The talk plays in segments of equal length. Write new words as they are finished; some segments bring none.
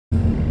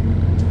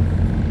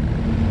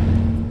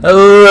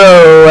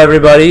Hello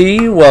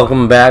everybody,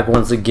 welcome back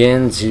once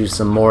again to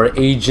some more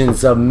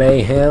Agents of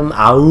Mayhem.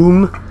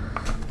 AUM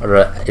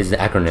is the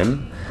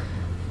acronym.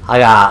 I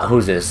got,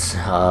 who's this?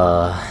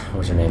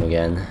 What's your name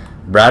again?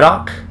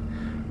 Braddock?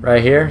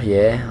 Right here,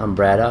 yeah, I'm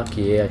Braddock,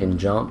 yeah, I can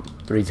jump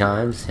 3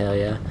 times, hell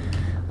yeah.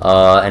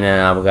 And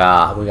then we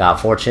got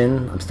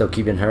Fortune, I'm still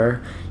keeping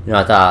her. You know,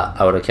 I thought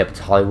I would have kept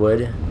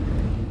Hollywood,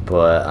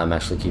 but I'm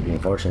actually keeping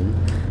Fortune.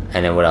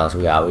 And then what else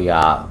we got?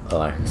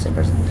 Oh, same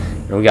person.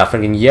 And we got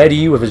freaking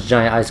Yeti with his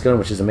giant ice gun,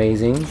 which is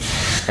amazing.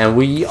 And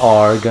we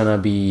are gonna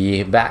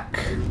be back.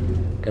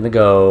 Gonna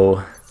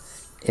go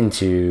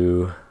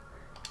into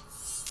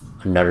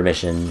another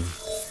mission.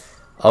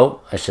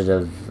 Oh, I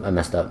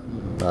messed up.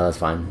 That's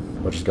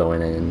fine. We'll just go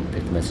in and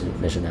pick the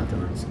mission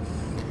afterwards.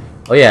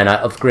 Oh yeah, and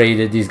I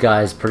upgraded these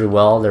guys pretty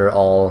well. They're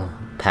all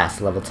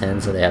past level 10,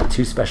 so they have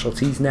 2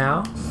 specialties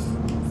now.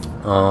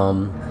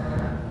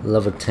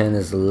 Level 10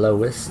 is the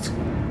lowest,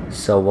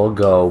 so we'll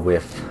go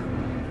with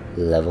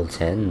level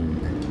 10.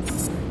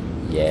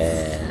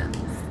 Yeah,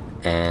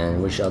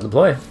 and we shall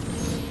deploy.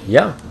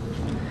 Yeah,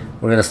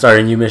 we're gonna start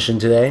a new mission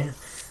today.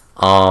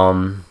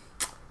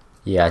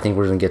 Yeah, I think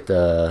we're gonna get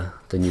the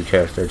new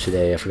character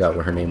today. I forgot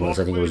what her name was.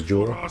 I think it was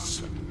Jewel.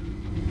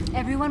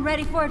 Everyone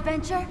ready for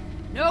adventure?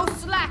 No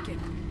slacking.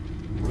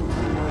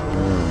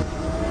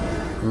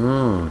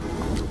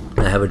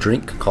 I have a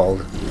drink called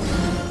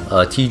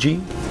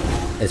TG.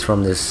 It's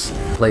from this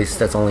place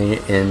that's only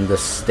in the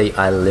state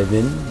I live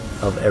in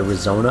of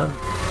Arizona,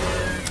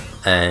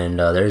 and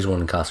there is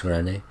one in Casa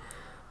Grande.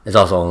 It's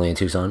also only in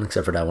Tucson,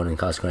 except for that one in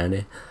Casa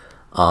Grande.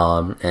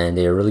 And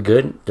they're really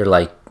good. They're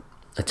like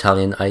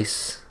Italian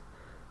ice.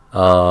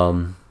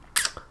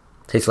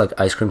 Tastes like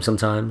ice cream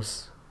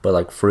sometimes, but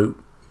like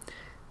fruit.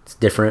 It's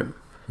different.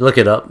 Look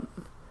it up.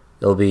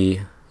 It'll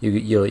be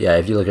yeah.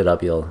 If you look it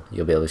up, you'll be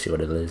able to see what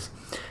it is.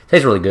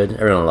 Tastes really good.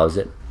 Everyone loves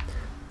it.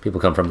 People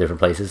come from different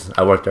places.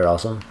 I work there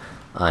also.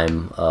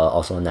 I'm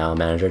also now a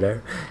manager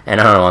there.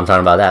 And I don't know why I'm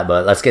talking about that,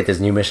 but let's get this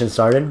new mission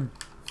started.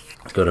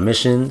 Let's go to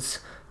missions.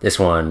 This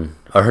one,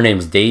 oh, her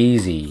name's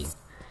Daisy.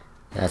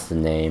 That's the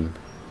name.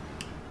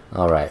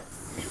 Alright.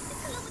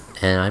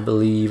 And I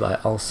believe I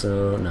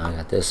also, no, I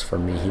got this for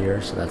me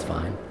here, so that's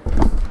fine.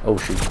 Oh,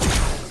 shoot.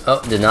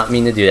 Oh, did not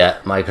mean to do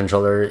that. My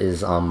controller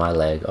is on my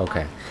leg.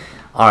 Okay.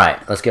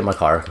 Alright, let's get my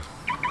car.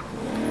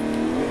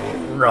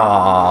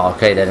 Raw.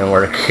 Okay, that didn't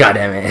work. God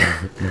damn it.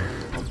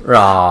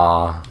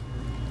 Raw.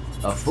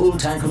 A full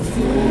tank of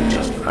fuel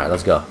just... Alright,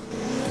 let's go.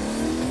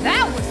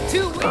 That was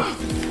too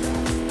easy.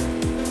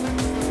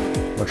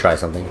 We'll try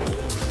something.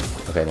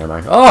 Okay, never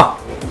mind. Oh!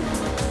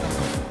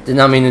 Did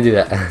not mean to do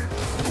that.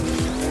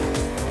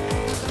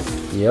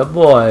 Yeah,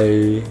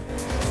 boy.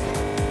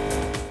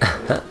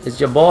 It's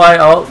your boy.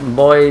 Oh,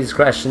 boy's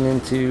crashing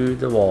into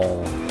the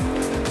wall.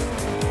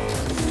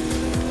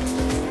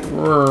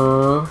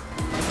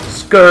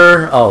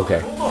 Skrr. Oh,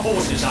 okay.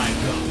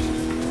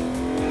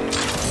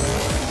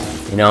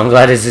 You know, I'm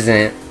glad this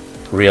isn't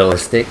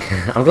realistic.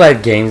 I'm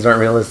glad games aren't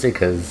realistic,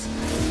 because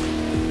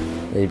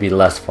they'd be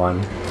less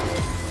fun.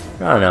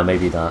 I don't know,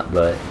 maybe not,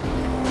 but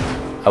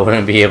I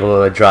wouldn't be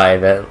able to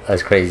drive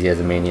as crazy as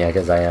a maniac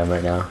as I am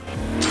right now.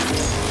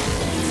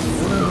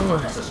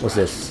 What's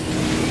this?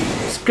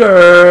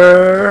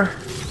 Skrr.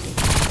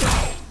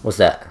 What's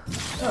that?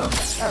 Oh,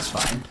 that's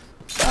fine.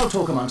 I'll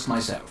talk amongst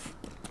myself.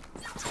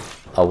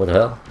 Oh, what the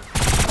hell?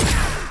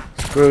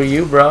 Screw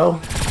you, bro.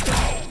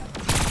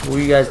 Who do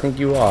you guys think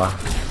you are?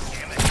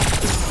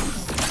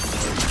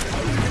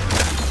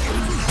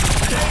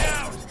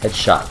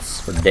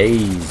 Headshots for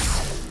days.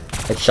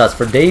 Headshots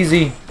for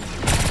Daisy.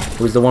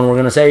 Who's the one we're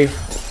gonna save?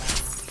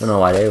 Don't know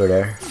why they were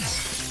there.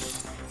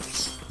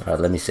 Alright,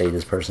 let me save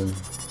this person.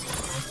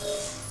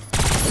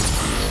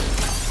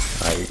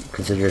 Alright,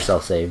 consider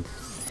yourself saved.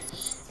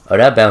 Oh,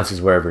 that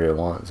bounces wherever it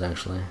wants,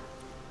 actually.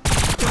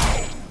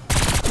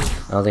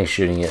 I don't think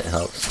shooting it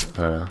helps.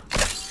 I don't know.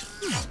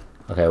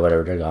 Okay,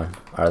 whatever, they're gone.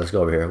 Alright, let's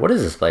go over here. What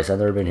is this place? I've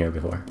never been here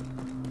before.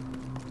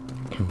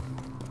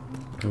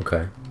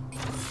 Okay.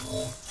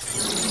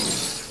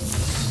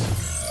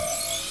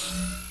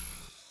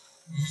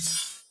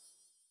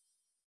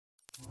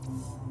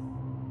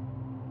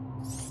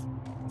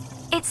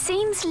 It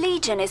seems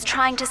Legion is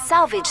trying to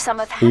salvage some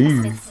of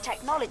Hammersmith's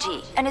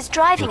technology and is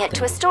driving it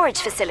to a storage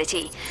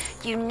facility.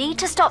 You need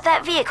to stop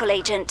that vehicle,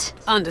 Agent.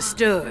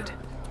 Understood.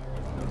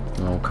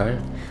 Okay.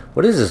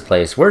 What is this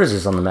place? Where is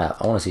this on the map?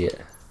 I want to see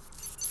it.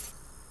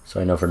 So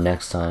I know for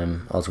next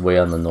time. Oh, it's way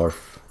on the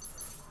north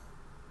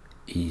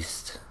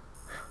east.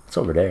 It's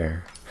over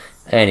there.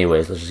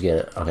 Anyways, let's just get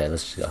it. Okay,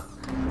 let's just go.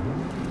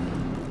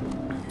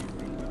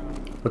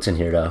 What's in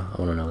here, though? I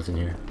want to know what's in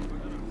here.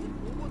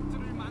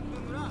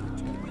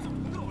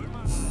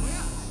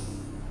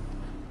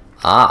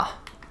 Ah.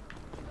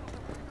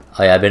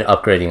 Oh yeah, I've been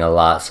upgrading a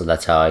lot, so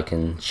that's how I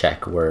can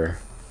check where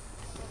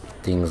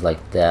things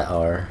like that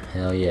are.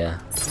 Hell yeah.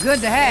 Good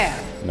to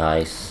have.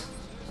 Nice.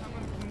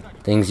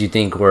 Things you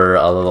think where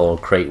a little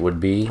crate would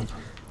be,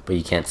 but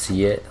you can't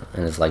see it,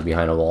 and it's like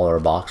behind a wall or a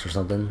box or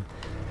something.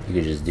 You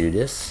could just do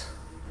this.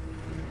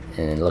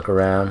 and look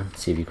around,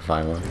 see if you can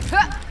find one.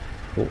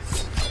 Cool.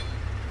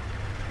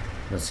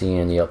 Don't see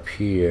any up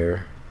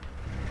here.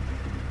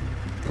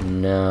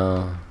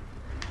 No.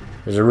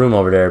 There's a room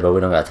over there, but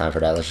we don't got time for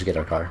that. Let's just get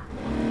our car.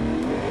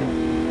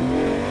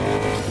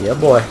 Yeah,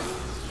 boy.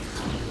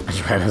 I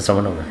just ran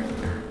someone over.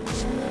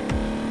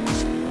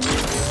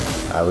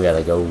 Alright, we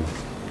gotta go.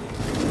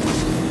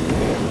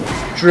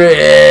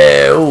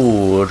 Drift!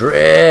 Ooh,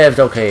 drift!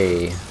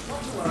 Okay.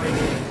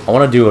 I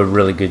want to do a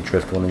really good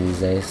drift one of these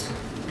days.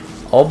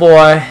 Oh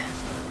boy.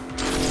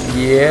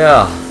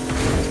 Yeah.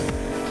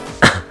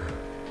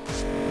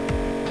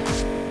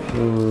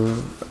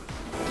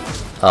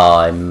 Oh,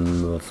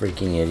 I'm a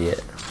freaking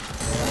idiot.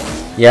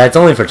 Yeah, it's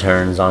only for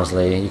turns,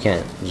 honestly. You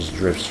can't just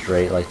drift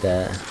straight like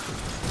that.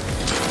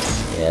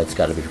 Yeah, it's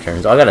gotta be for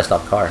turns. Oh, I gotta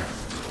stop car.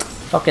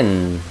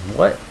 Fucking...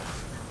 what?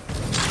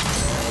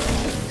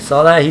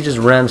 Saw that? He just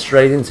rammed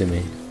straight into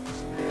me.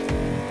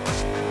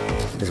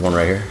 This one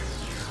right here.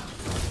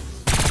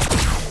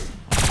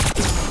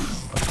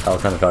 What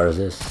kind of car is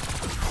this?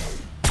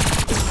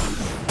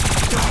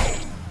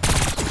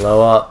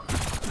 Blow up.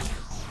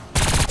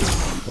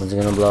 When's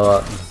it gonna blow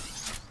up?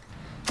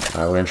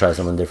 Alright, we're gonna try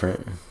something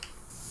different.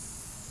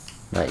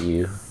 Not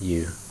you.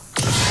 You.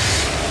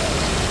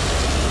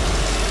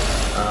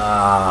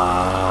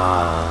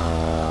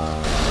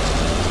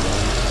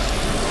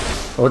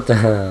 What the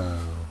hell?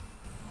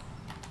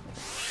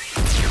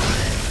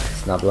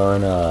 It's not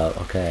blowing up.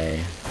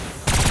 Okay.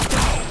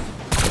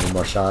 Any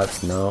more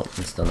shots? Nope.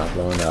 It's still not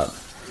blowing up.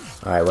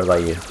 Alright, what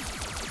about you?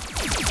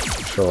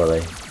 Surely.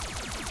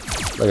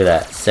 Look at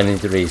that.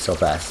 73 so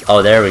fast.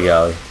 Oh, there we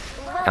go.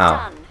 Well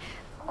Ow.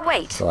 done.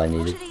 Wait, That's all I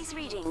needed. what are these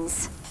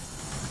readings?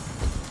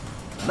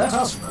 Let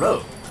us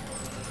roll.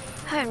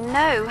 Oh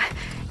no.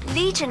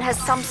 Legion has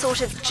some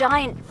sort of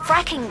giant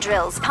fracking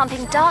drills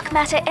pumping dark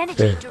matter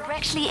energy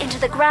directly into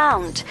the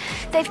ground.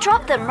 They've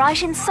dropped them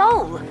right in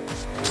Seoul.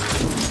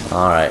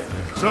 Alright.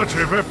 Such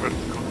a weapon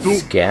could do.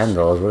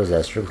 Scandals. What is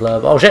that? Strip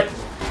club? Oh shit!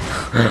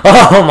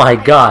 Oh my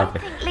god! I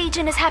think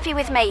Legion is happy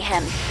with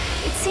Mayhem.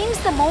 It seems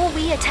the more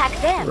we attack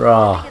them,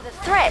 Raw. the bigger the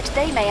threat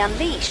they may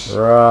unleash.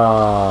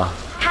 Raw.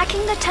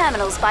 Hacking the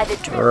terminals by the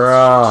drills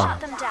Raw.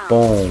 should shut them down.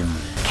 Boom.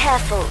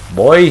 Careful.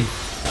 Boy.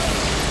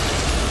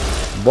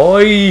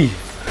 Boy.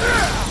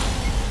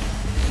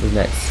 Who's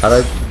next? How do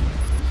I...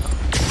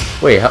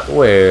 Wait,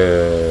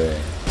 wait.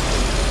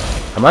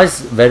 Am I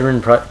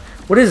veteran pro...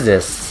 What is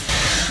this?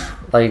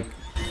 Like,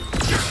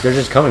 they're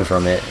just coming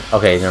from it.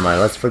 Okay, never mind.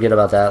 Let's forget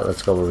about that.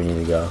 Let's go where we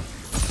need to go.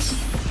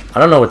 I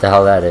don't know what the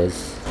hell that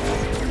is.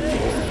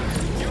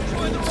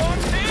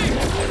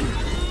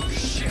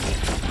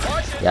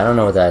 Yeah, I don't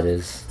know what that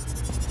is.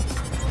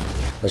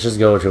 Let's just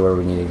go to where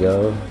we need to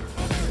go.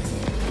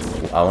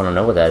 I want to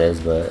know what that is,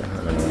 but I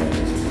don't know what that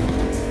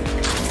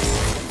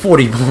is.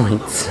 40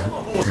 points.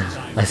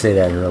 I say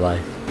that in real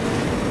life.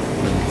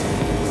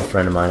 A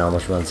friend of mine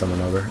almost ran someone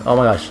over. Oh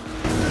my gosh.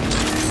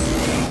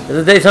 Is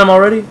it daytime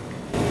already?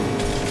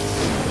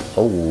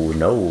 Oh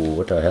no,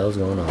 what the hell is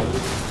going on?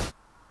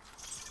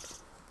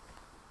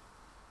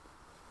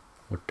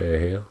 What the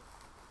hell?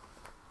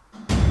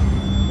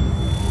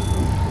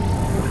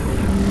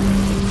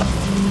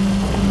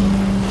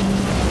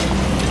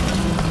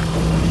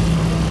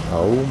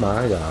 Oh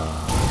my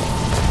god.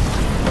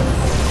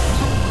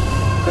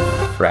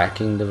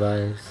 Fracking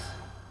device.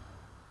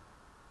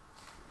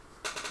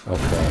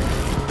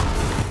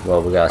 Okay.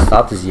 Well, we gotta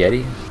stop this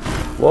Yeti.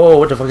 Whoa,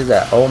 what the fuck is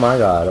that? Oh my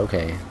god,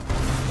 okay.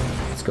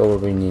 Let's go where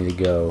we need to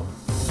go.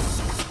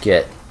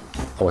 Get...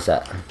 Oh, what's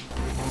that?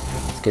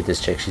 Let's get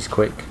this chick. She's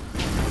quick.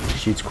 She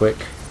shoots quick.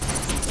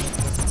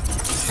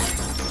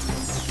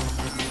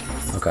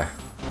 Okay.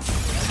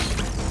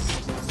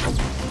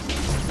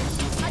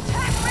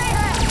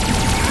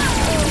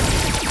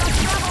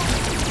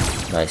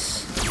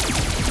 Nice.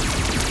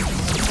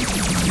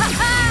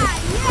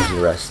 Where's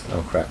the rest?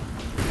 Oh crap.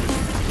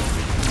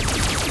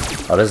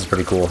 Oh, this is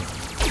pretty cool.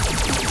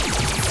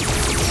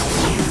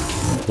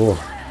 Cool.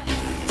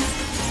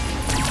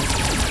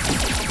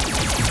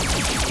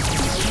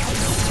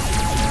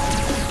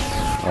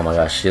 Oh my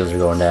gosh, shields are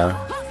going down.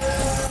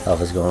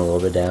 Health is going a little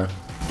bit down.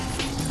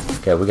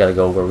 Okay, we gotta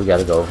go where we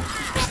gotta go.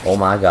 Oh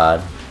my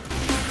god.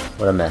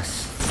 What a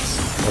mess.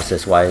 What's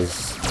this? Why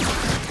is...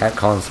 At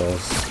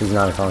consoles. He's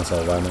not a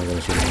console. Why am I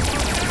gonna shoot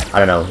him? I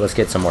don't know. Let's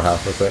get some more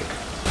health real quick.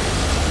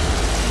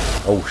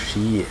 Oh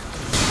shit.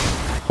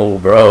 Oh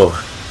bro.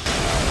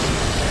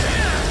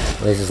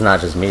 At least it's not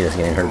just me that's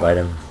getting hurt by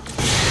them.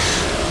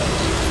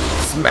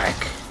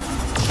 Smack.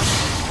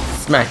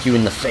 Smack you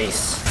in the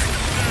face.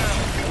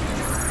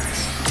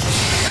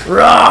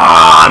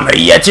 Run,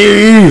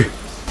 Yeti!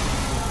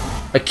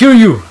 I kill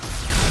you!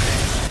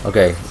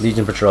 Okay,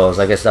 Legion Patrols.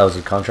 I guess that was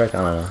a contract?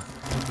 I don't know.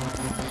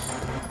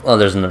 Oh,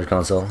 there's another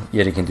console.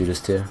 Yeti can do this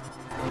too.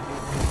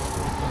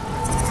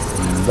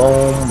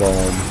 Boom,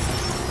 boom.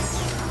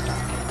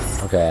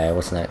 Okay,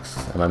 what's next?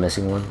 Am I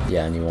missing one?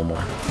 Yeah, I need one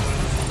more.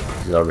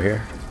 Is it over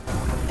here?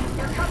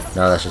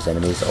 No, that's just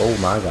enemies. Oh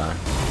my god.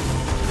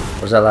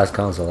 Where's that last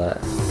console at?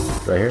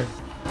 Right here?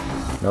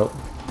 Nope.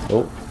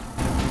 Oh.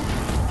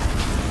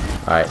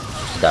 Alright,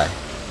 just die.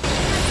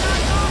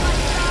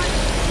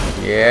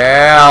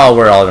 Yeah,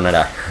 we're all gonna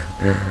die.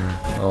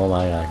 Oh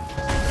my god.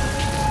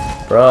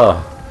 Bro.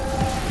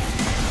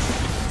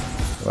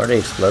 Why are they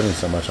exploding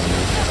so much on me?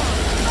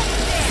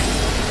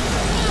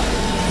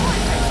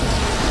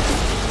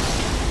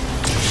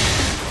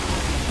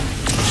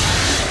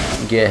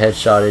 Get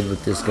headshotted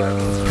with this gun.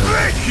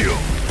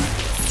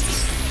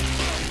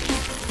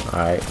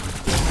 Alright.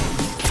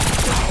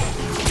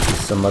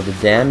 Some other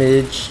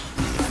damage.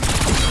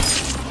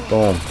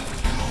 Boom.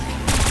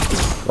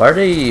 Why are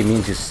they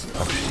immune to...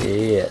 Oh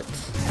shit.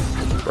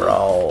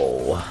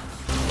 Bro.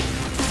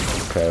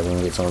 Okay, we're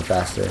gonna get someone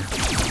faster.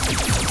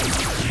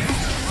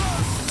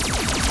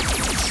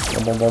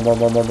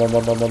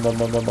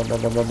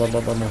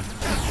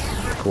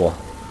 Cool.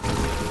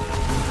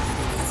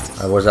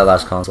 Alright, where's that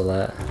last console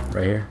at?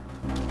 Right here?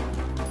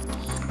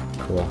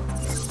 Cool.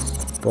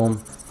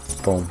 Boom.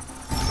 Boom.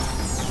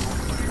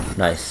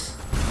 Nice.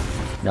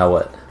 Now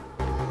what?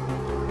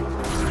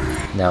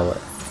 Now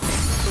what?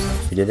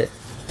 We did it?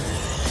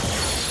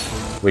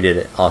 We did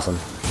it. Awesome.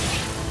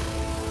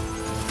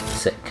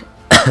 Sick.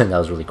 That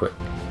was really quick.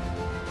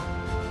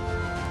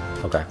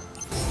 Okay.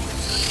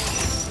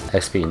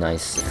 XP,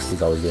 nice. XP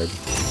is always good.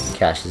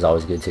 Cash is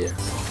always good too.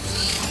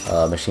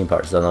 Machine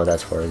parts, don't know what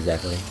that's for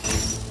exactly.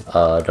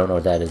 Don't know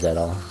what that is at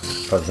all.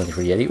 Probably something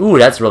for Yeti. Ooh,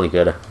 that's really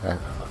good.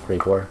 Pretty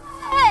poor.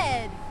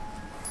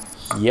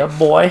 Yeah,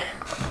 boy.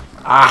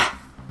 Ah!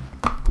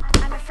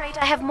 I'm afraid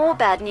I have more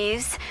bad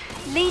news.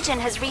 Legion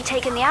has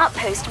retaken the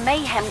outpost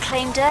Mayhem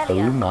claimed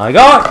earlier. Oh my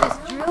god!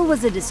 This drill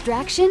was a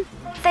distraction?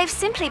 They've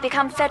simply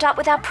become fed up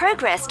with our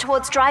progress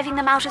towards driving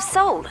them out of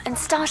Seoul and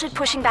started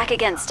pushing back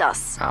against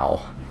us.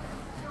 Ow.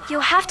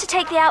 You'll have to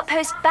take the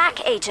outpost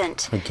back,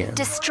 Agent. Again.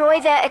 Destroy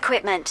their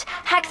equipment,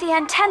 hack the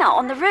antenna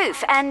on the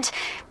roof, and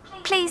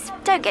please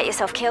don't get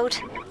yourself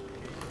killed.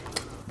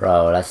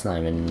 Bro, that's not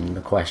even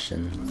a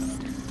question.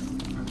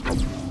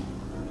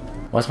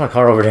 What's my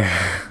car over there?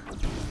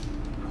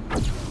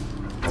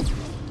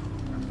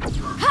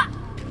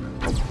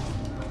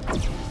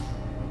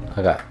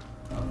 Okay.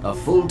 A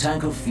full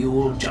tank of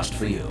fuel just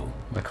for you.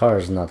 My car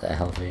is not that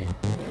healthy.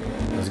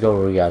 Let's go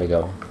where we gotta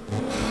go.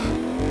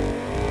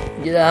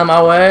 Get out of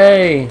my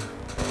way!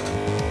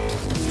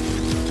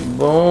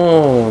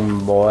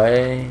 Boom,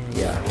 boy.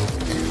 Yeah.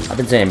 I've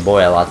been saying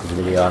boy a lot this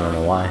video, I don't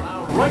know why.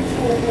 Right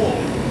for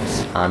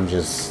walls. I'm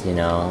just, you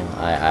know,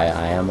 I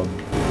am a...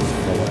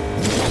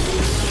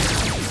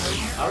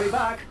 Hurry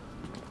back.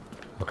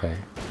 Okay.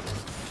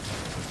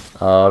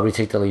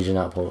 Retake the Legion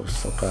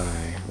outpost.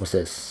 Okay. What's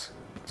this?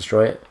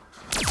 Destroy it?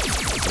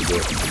 Do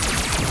it.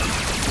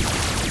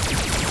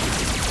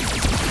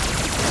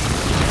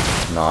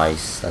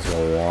 Nice. That's what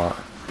we want.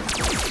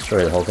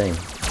 Destroy the whole thing.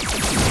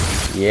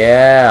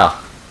 Yeah!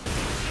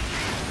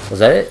 Was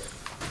that it?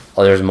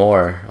 Oh, there's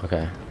more.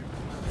 Okay.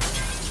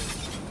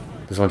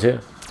 This one too?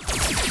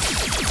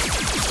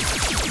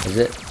 Is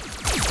it?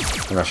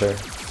 I'm not sure.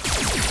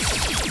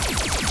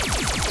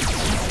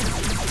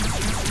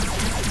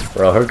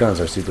 Bro, her guns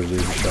are super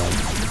duper strong.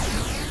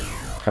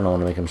 Kinda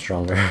wanna make them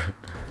stronger.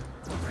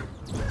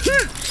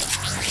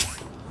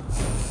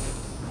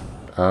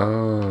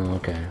 Oh,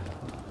 okay.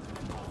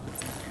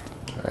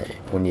 Right,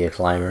 we need a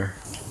climber.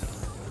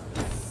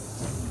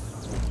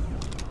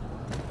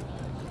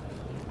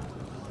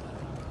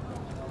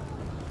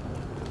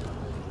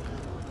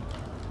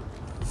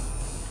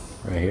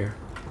 Right here.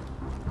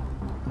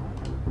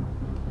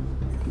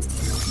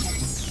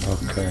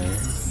 Okay.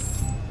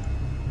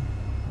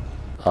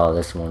 Oh,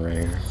 this one right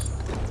here.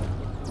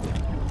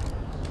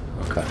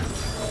 Okay.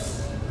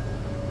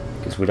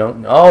 Guess we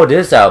don't. Oh,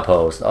 this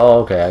outpost. Oh,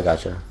 okay, I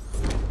gotcha.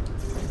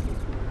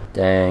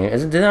 Dang,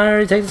 didn't I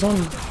already take this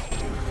one?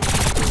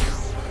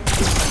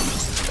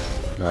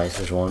 Nice,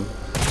 there's 1,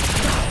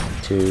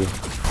 2,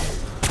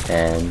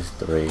 and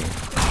 3.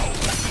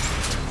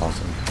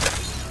 Awesome.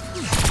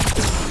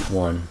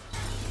 1.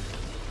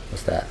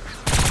 What's that?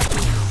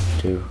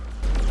 2.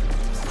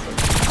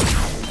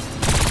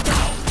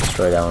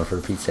 Destroy that one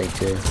for Pete's sake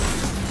too.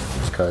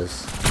 Just cause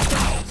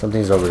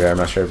something's over there. I'm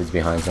not sure if it's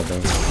behind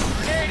something.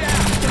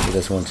 Do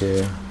this one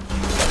too.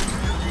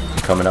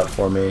 Coming up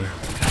for me.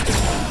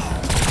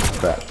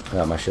 Crap, I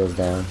got my shields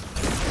down.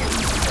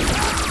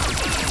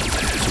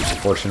 Shoot some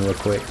fortune real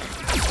quick.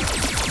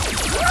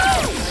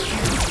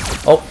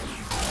 Oh!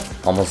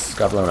 Almost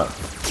got blown up.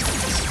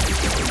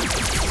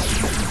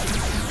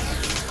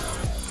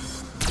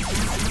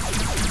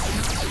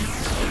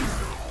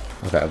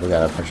 Okay, we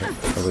gotta punch him.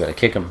 Or we gotta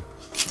kick him.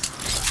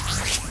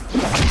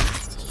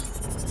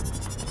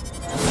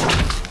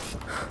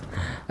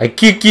 I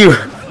kick you!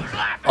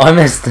 Oh, I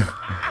missed.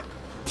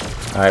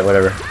 Alright,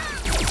 whatever.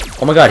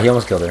 Oh my god, he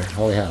almost killed her.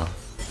 Holy hell.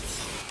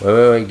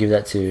 Wait, give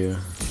that to...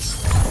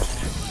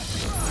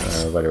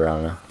 whatever, I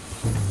don't know.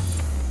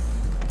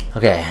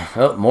 Okay,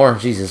 oh, more,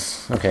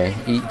 Jesus. Okay,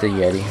 eat the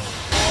Yeti.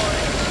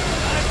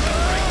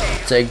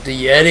 Take the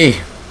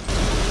Yeti!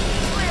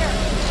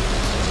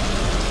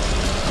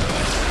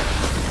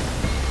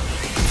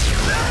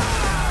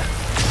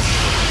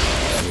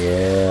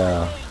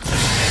 Yeah.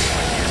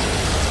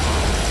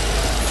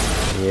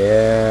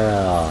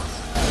 Yeah.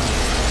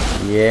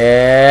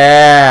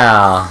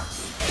 Yeah.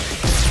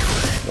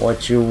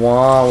 What you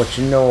want? What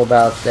you know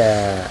about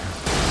that?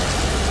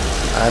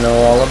 I know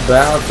all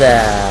about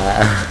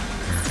that.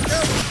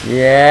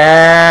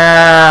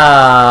 Yeah.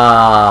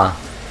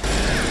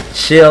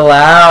 Chill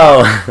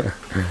out.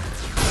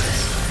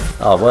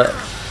 Oh, what?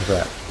 What's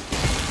that?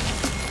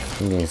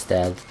 I'm getting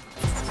stabbed.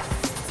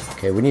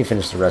 Okay, we need to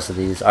finish the rest of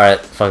these.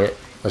 Alright, fuck it.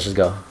 Let's just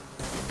go.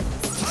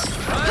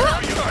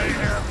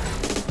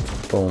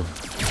 Boom.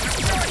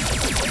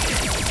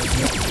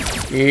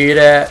 Eat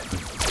it.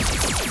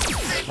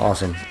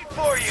 Awesome.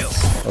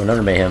 Oh,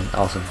 another mayhem.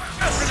 Awesome.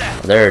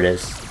 Oh, there it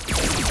is.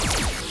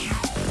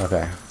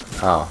 Okay.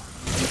 Oh.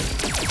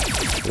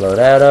 Load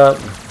that up.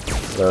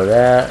 Load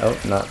that. Oh,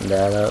 not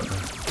that up.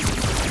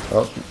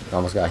 Oh,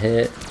 almost got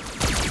hit.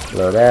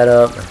 Load that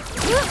up.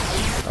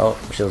 Oh,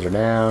 shields are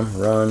down.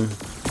 Run.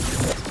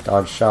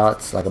 Dodge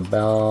shots like a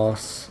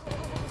boss.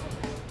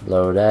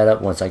 Blow that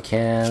up once I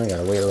can.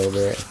 Gotta wait a little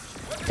bit.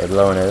 Okay,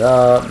 blowing it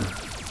up.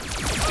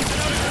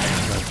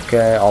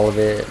 Okay, all of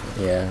it.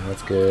 Yeah,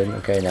 that's good.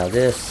 Okay, now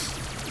this.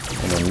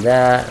 And then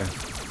that.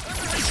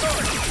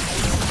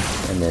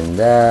 And then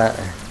that.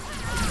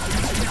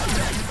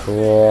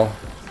 Cool.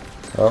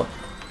 Oh,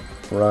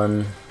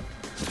 run.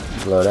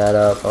 Blow that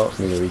up. Oh,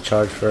 need to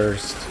recharge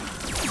first.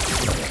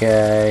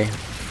 Okay.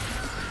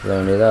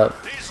 Blowing it up.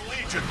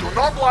 Do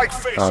not like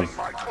facing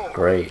my call.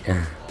 Great.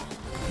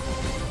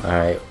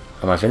 Alright,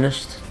 am I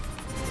finished?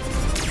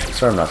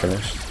 Sorry, I'm not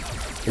finished.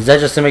 Is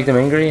that just to make them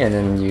angry and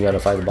then you gotta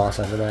fight the boss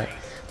after that?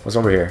 What's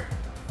over here?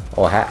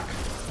 Oh, a hack.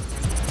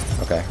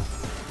 Okay.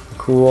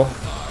 Cool.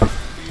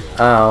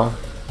 Ow.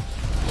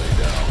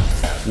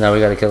 Now we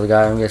gotta kill the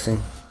guy, I'm guessing.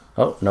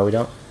 Oh, no we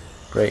don't.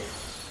 Great.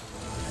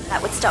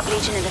 That would stop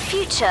Legion in the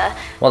future.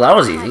 Well, that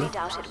was I easy. highly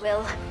doubt it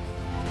will.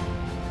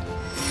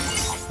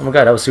 Oh my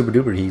god, that was super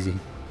duper easy.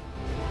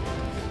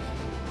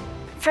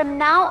 From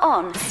now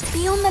on,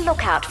 be on the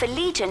lookout for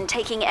Legion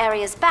taking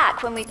areas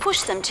back when we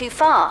push them too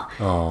far.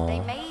 Oh. They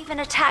may even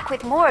attack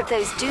with more of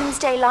those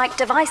Doomsday-like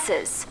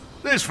devices.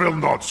 This will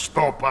not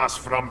stop us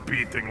from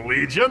beating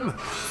Legion.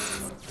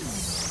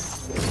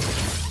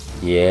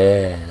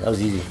 Yeah, that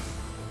was easy.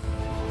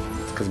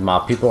 It's because my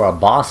people are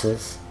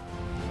bosses.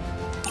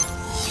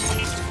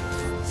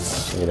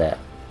 Look at that.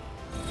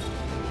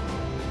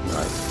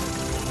 Nice.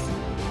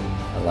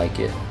 I like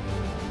it.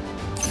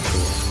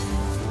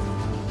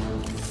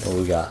 What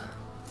we got?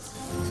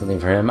 Something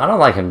for him. I don't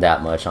like him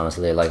that much,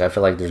 honestly. Like, I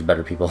feel like there's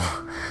better people.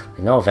 Like,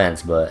 no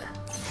offense, but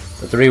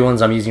the 3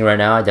 ones I'm using right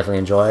now, I definitely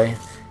enjoy.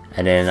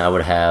 And then I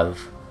would have,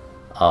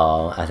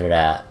 after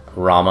that,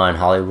 Rama and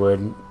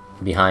Hollywood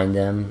behind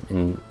them.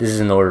 And this is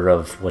in order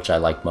of which I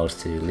like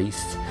most to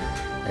least.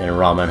 And then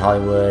Rama and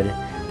Hollywood.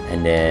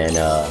 And then,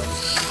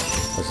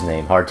 what's his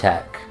name?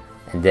 Hardtack.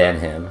 And then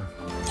him.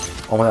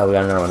 Oh my god, we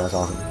got another one. That's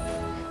awesome.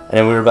 And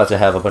then we're about to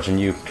have a bunch of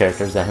new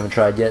characters that I haven't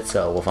tried yet,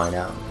 so we'll find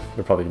out.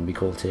 They're probably going to be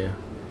cool too.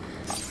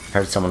 I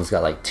heard someone's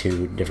got like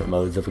 2 different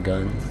modes of a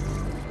gun.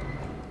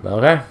 But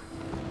okay.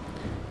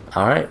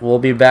 Alright, we'll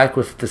be back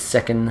with the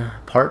second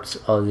part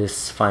of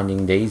this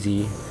Finding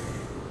Daisy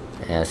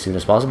as soon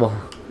as possible.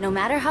 No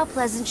matter how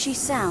pleasant she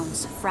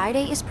sounds,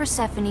 Friday is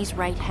Persephone's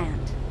right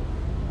hand.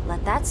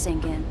 Let that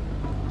sink in.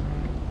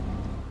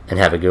 And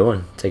have a good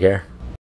one. Take care.